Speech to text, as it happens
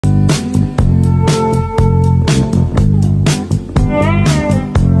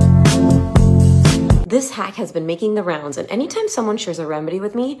this hack has been making the rounds, and anytime someone shares a remedy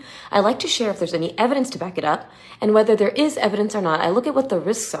with me, I like to share if there's any evidence to back it up, and whether there is evidence or not, I look at what the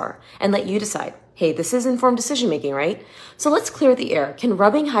risks are and let you decide. Hey, this is informed decision making, right? So let's clear the air. Can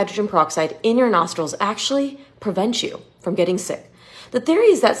rubbing hydrogen peroxide in your nostrils actually prevent you from getting sick? The theory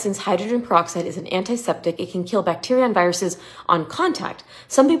is that since hydrogen peroxide is an antiseptic, it can kill bacteria and viruses on contact.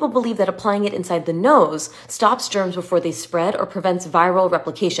 Some people believe that applying it inside the nose stops germs before they spread or prevents viral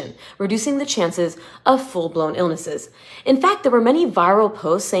replication, reducing the chances of full-blown illnesses. In fact, there were many viral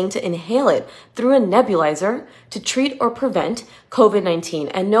posts saying to inhale it through a nebulizer to treat or prevent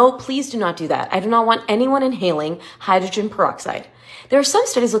COVID-19. And no, please do not do that. I do not want anyone inhaling hydrogen peroxide. There are some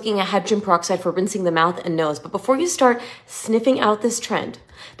studies looking at hydrogen peroxide for rinsing the mouth and nose, but before you start sniffing out this trend,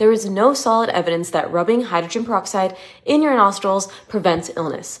 there is no solid evidence that rubbing hydrogen peroxide in your nostrils prevents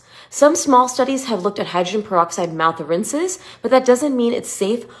illness. Some small studies have looked at hydrogen peroxide mouth rinses, but that doesn't mean it's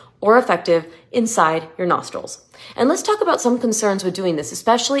safe or effective inside your nostrils. And let's talk about some concerns with doing this,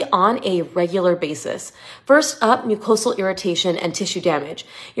 especially on a regular basis. First up, mucosal irritation and tissue damage.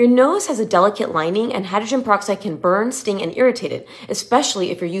 Your nose has a delicate lining, and hydrogen peroxide can burn, sting, and irritate it, especially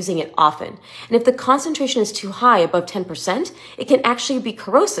if you're using it often. And if the concentration is too high, above 10%, it can actually be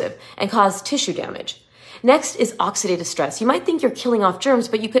corrosive and cause tissue damage. Next is oxidative stress. You might think you're killing off germs,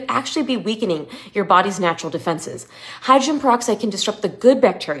 but you could actually be weakening your body's natural defenses. Hydrogen peroxide can disrupt the good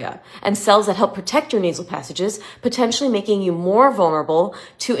bacteria and cells that help protect your nasal passages, potentially making you more vulnerable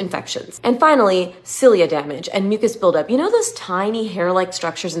to infections. And finally, cilia damage and mucus buildup. You know those tiny hair-like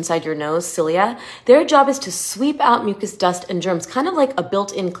structures inside your nose, cilia? Their job is to sweep out mucus, dust, and germs, kind of like a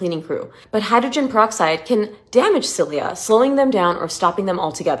built-in cleaning crew. But hydrogen peroxide can damage cilia, slowing them down or stopping them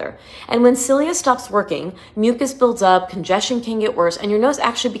altogether. And when cilia stops working, mucus builds up, congestion can get worse, and your nose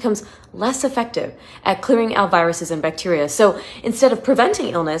actually becomes less effective at clearing out viruses and bacteria. So instead of preventing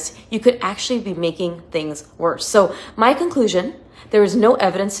illness, you could actually be making things worse. So my conclusion, there is no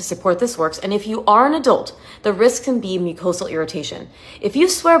evidence to support this works, and if you are an adult, the risk can be mucosal irritation. If you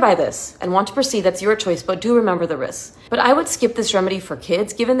swear by this and want to proceed, that's your choice, but do remember the risks. But I would skip this remedy for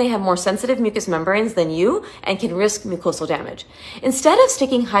kids, given they have more sensitive mucous membranes than you and can risk mucosal damage. Instead of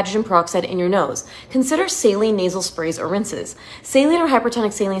sticking hydrogen peroxide in your nose, consider saline nasal sprays or rinses. Saline or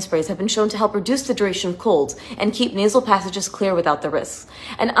hypertonic saline sprays have been shown to help reduce the duration of colds and keep nasal passages clear without the risks.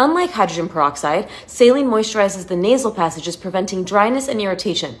 And unlike hydrogen peroxide, saline moisturizes the nasal passages, preventing dryness and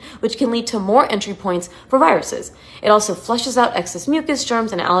irritation, which can lead to more entry points for viruses. It also flushes out excess mucus,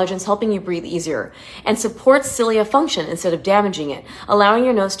 germs, and allergens, helping you breathe easier, and supports cilia function instead of damaging it, allowing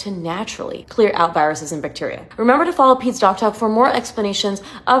your nose to naturally clear out viruses and bacteria. Remember to follow Pete's Doc Talk for more explanations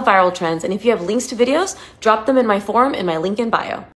of viral trends, and if you have links to videos, drop them in my forum in my link in bio.